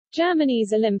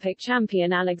Germany's Olympic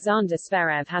champion Alexander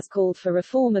Zverev has called for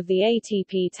reform of the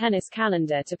ATP tennis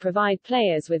calendar to provide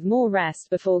players with more rest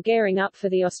before gearing up for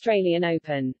the Australian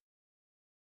Open.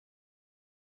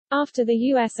 After the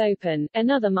US Open,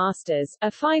 another Masters, a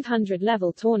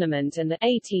 500-level tournament and the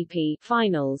ATP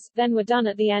finals then were done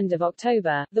at the end of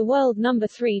October, the world number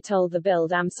 3 told the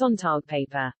Bild am Sonntag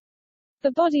paper.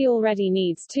 The body already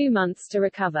needs 2 months to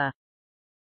recover.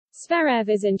 Zverev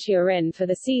is in Turin for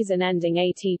the season-ending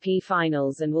ATP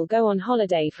finals and will go on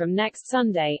holiday from next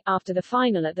Sunday, after the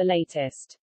final at the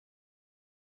latest.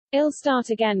 "I'll start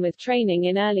again with training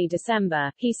in early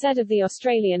December," he said of the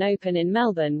Australian Open in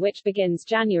Melbourne, which begins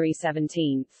January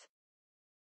 17.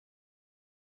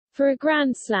 "For a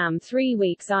Grand Slam 3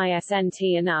 weeks isn't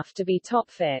enough to be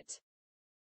top fit.